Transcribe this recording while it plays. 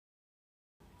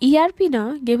ERP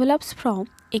develops from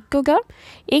ectoderm,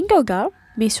 endoderm,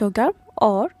 mesoderm,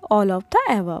 or all of the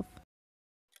above.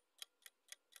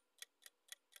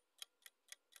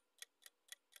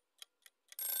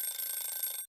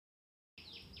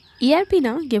 ERP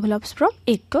develops from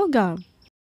ectoderm.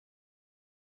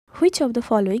 Which of the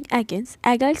following against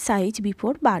adult size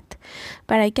before birth?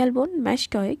 Parietal bone,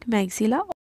 mastoid, maxilla.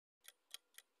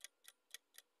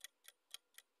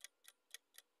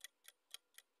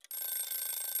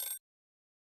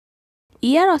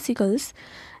 Ear ossicles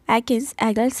against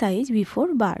adult size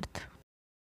before birth.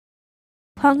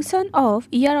 Function of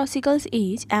ear ossicles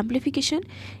is amplification,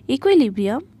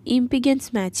 equilibrium,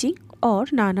 impedance matching, or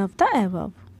none of the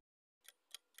above.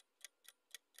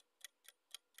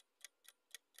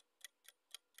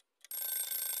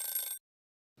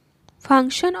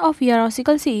 Function of ear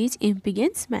ossicles is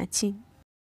impedance matching.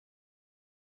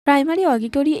 Primary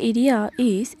auditory area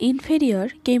is inferior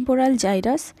temporal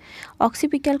gyrus,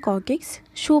 occipital cortex,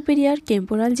 superior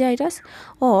temporal gyrus,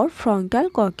 or frontal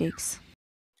cortex.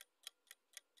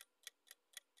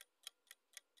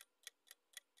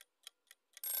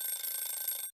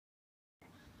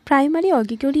 Primary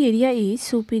auditory area is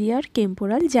superior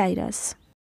temporal gyrus.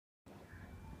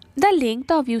 The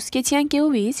length of Eustachian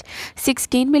tube is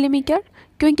 16 mm,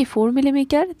 24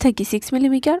 mm, 36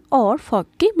 mm, or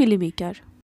 40 mm.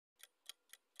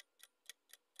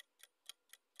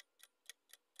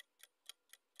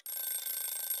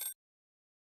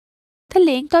 The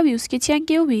length of Eustachian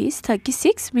tube is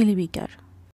 36 mm.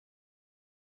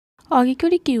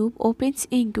 Auditory tube opens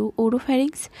into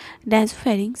oropharynx,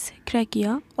 nasopharynx,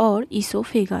 trachea, or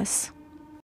esophagus.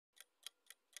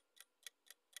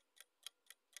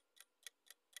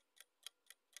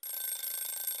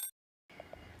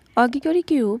 Auditory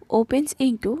tube opens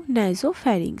into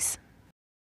nasopharynx.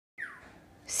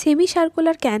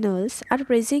 Semicircular canals are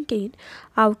present in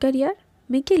outer ear,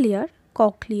 middle ear,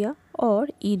 cochlea, or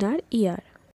inner ear.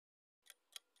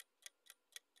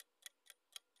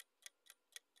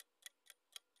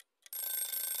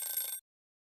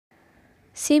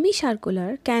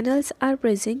 Semicircular canals are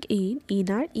present in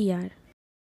inner ear.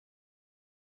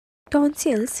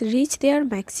 Tonsils reach their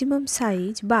maximum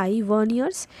size by 1 year,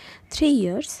 3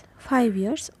 years, 5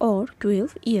 years, or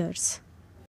 12 years.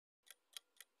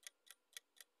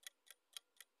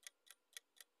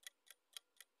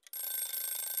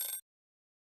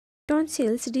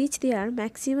 Tonsils reach their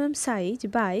maximum size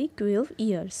by 12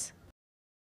 years.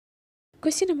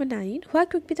 Question number 9.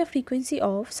 What would be the frequency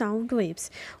of sound waves?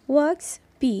 Words,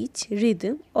 pitch,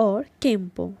 rhythm, or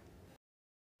tempo?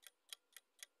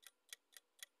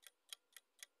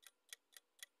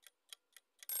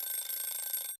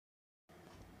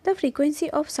 The frequency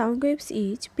of sound waves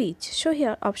is pitch. So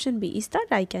here option B is the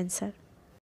right answer.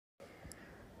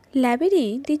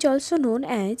 Labyrinth is also known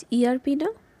as ear pinna,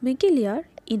 middle ear,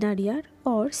 inner ear,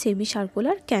 or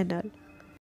semicircular canal.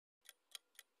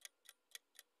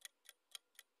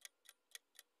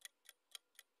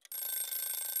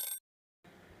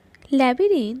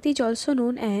 Labyrinth is also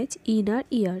known as inner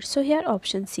ear. So here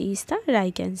option C is the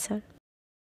right answer.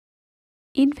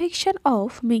 Infection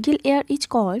of middle ear is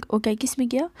called otitis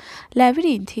media,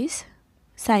 labyrinthitis,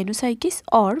 sinusitis,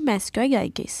 or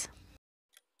mastoiditis.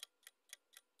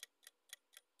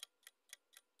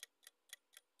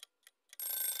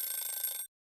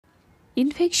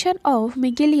 Infection of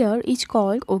middle ear is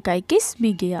called otitis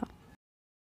media.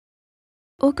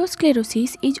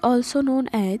 Otosclerosis is also known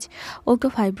as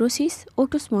otofibrosis,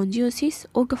 otosmongiosis,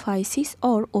 otophysis,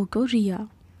 or otorrhea.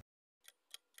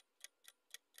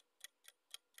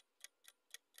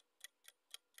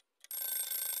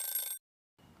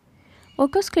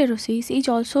 Otosclerosis is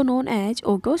also known as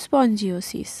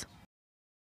otospongiosis.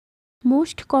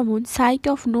 Most common site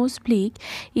of nosebleed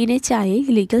in a child: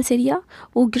 Little's area,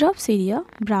 Ugrav's area,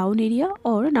 Brown area,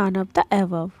 or none of the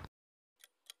above.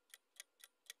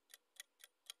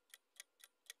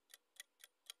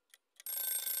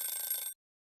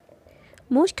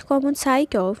 Most common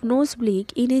site of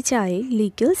nosebleed in a child: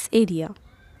 Little's area.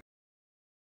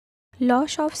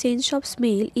 Loss of sense of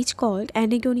smell is called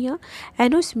anhedonia,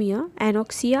 anosmia,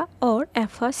 anoxia, or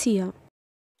aphasia.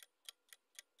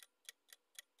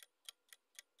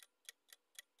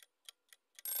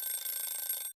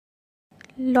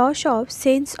 Loss of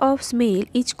sense of smell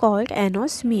is called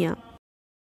anosmia.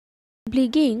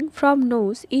 Bleeding from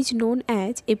nose is known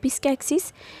as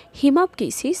epistaxis,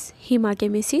 hemoptysis,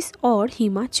 hematemesis, or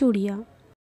hematuria.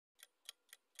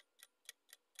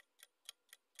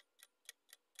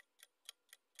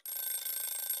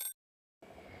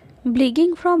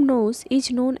 Bleeding from nose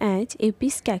is known as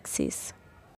epistaxis.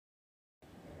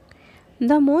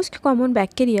 The most common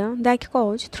bacteria that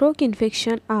cause throat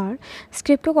infection are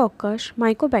Streptococcus,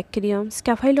 Mycobacterium,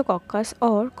 Staphylococcus,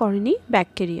 or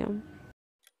Corynebacterium.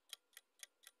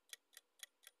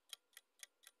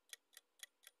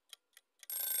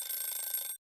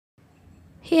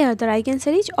 Here the right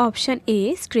answer is option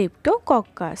A,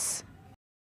 Streptococcus.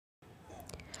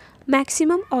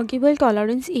 Maximum audible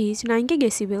tolerance is 90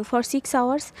 decibel for 6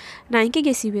 hours, 90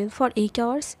 decibel for 8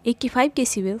 hours, 85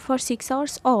 decibel for 6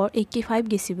 hours, or 85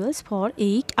 decibels for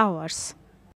 8 hours.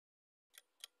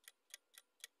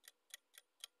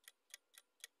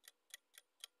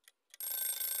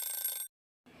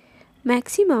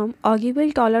 Maximum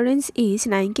audible tolerance is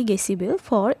 90 decibel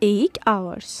for 8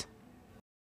 hours.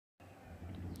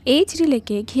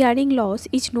 Age-related hearing loss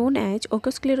is known as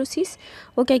otosclerosis,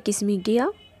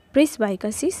 okykismia,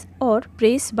 presbycusis, or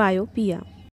presbyopia.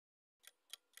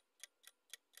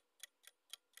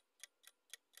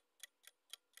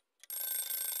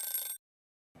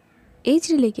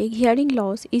 Age-related hearing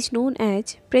loss is known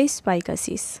as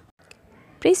presbycusis.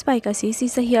 Presbycusis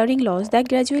is a hearing loss that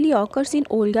gradually occurs in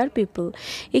older people.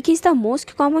 It is the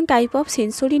most common type of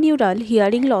sensorineural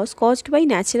hearing loss caused by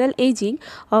natural aging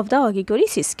of the auditory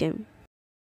system.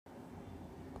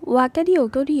 Watery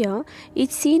otorrhea is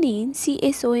seen in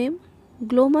CSOM,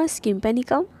 glomus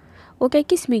tympanicum,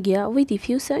 okykismia with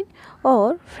diffusion,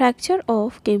 or fracture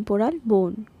of temporal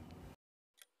bone.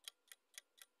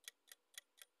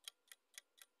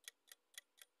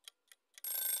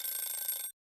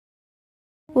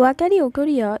 Watery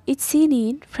otorrhea is seen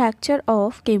in fracture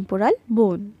of temporal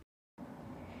bone.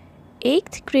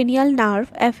 Eighth cranial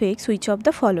nerve affects which of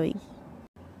the following?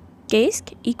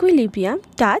 Taste, equilibrium,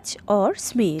 touch or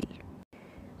smell.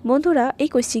 বন্ধুরা এই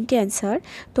কোশ্চেনকে answer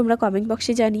তোমরা comment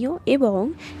বক্সে জানিও এবং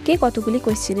কে কতগুলি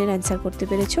কোশ্চেনের answer করতে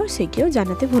পেরেছো সেটিও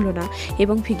জানাতে ভুলো না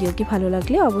এবং ভিডিওটি ভালো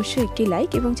লাগলে অবশ্যই একটি লাইক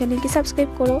এবং চ্যানেলকে সাবস্ক্রাইব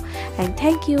করো and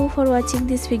thank you for watching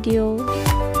this video.